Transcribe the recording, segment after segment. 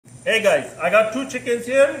Hey guys, I got 2 chickens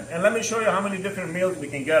here, and let me show you how many different meals we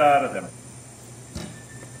can get out of them.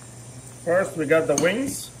 First, we got the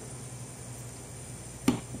wings.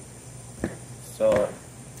 So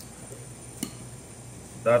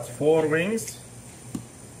that's 4 wings.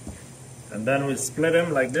 And then we split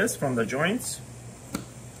them like this from the joints.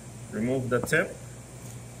 Remove the tip.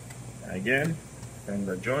 Again, from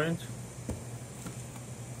the joint.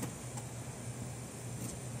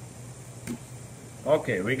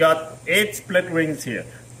 Okay, we got 8 split wings here.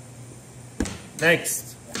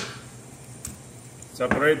 Next,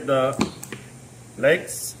 separate the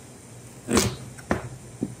legs.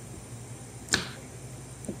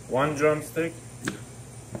 1 drumstick,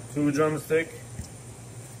 2 drumstick,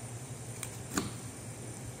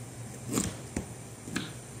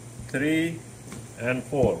 3 and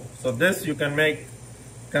 4. So this you can make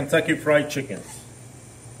Kentucky Fried Chickens.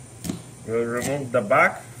 We'll remove the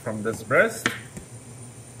back from this breast.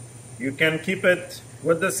 You can keep it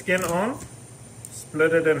with the skin on,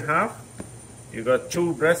 split it in half. You got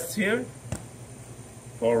 2 breasts here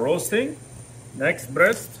for roasting. Next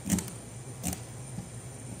breast,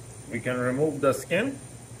 we can remove the skin,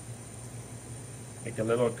 make a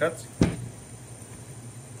little cut.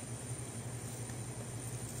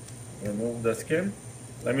 Remove the skin.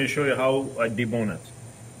 Let me show you how I debone it.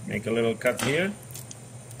 Make a little cut here.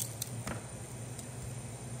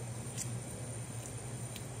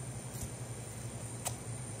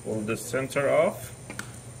 Pull the center off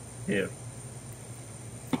here.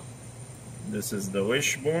 This is the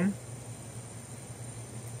wishbone.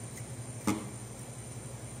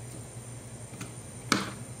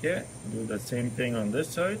 Okay, do the same thing on this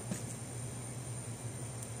side.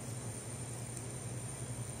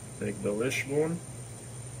 Take the wishbone.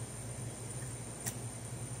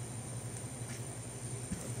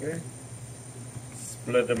 Okay.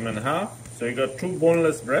 Split them in half. So you got 2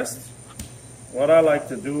 boneless breasts. What I like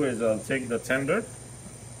to do is I'll take the tender.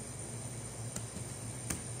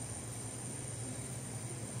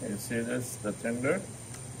 You see this, the tender.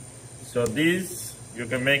 So these, you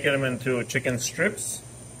can make them into chicken strips,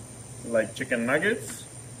 like chicken nuggets.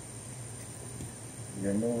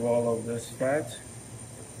 Remove all of this fat.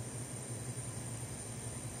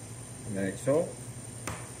 Like so.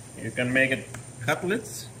 You can make it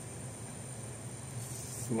cutlets.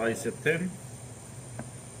 Slice it thin.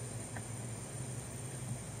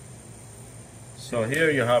 So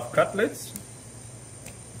here you have cutlets.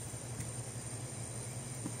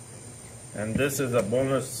 And this is a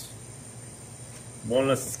boneless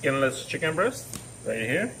skinless chicken breast right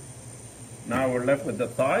here. Now we're left with the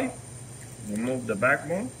thigh. Remove the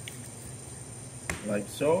backbone like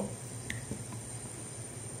so.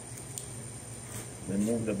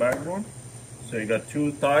 Remove the backbone. So you got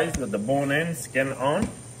 2 thighs with the bone in, skin on.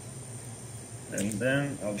 And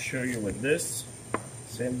then I'll show you with this.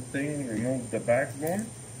 Same thing, remove the backbone.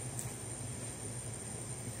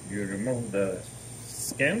 You remove the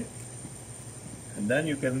skin. And then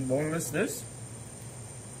you can boneless this.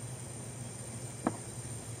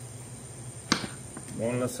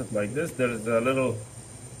 Boneless it like this. There is a little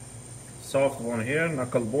soft one here,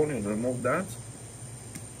 knuckle bone, you remove that.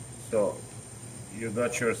 So you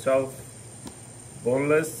got yourself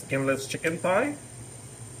boneless, skinless chicken thigh.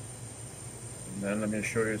 And then let me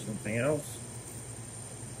show you something else.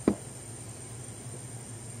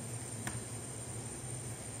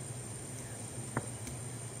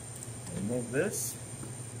 Remove this.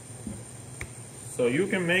 So you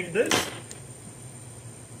can make this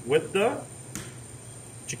with the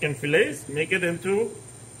chicken fillets, make it into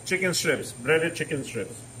chicken strips, breaded chicken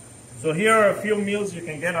strips. So here are a few meals you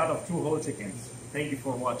can get out of 2 whole chickens. Thank you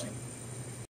for watching.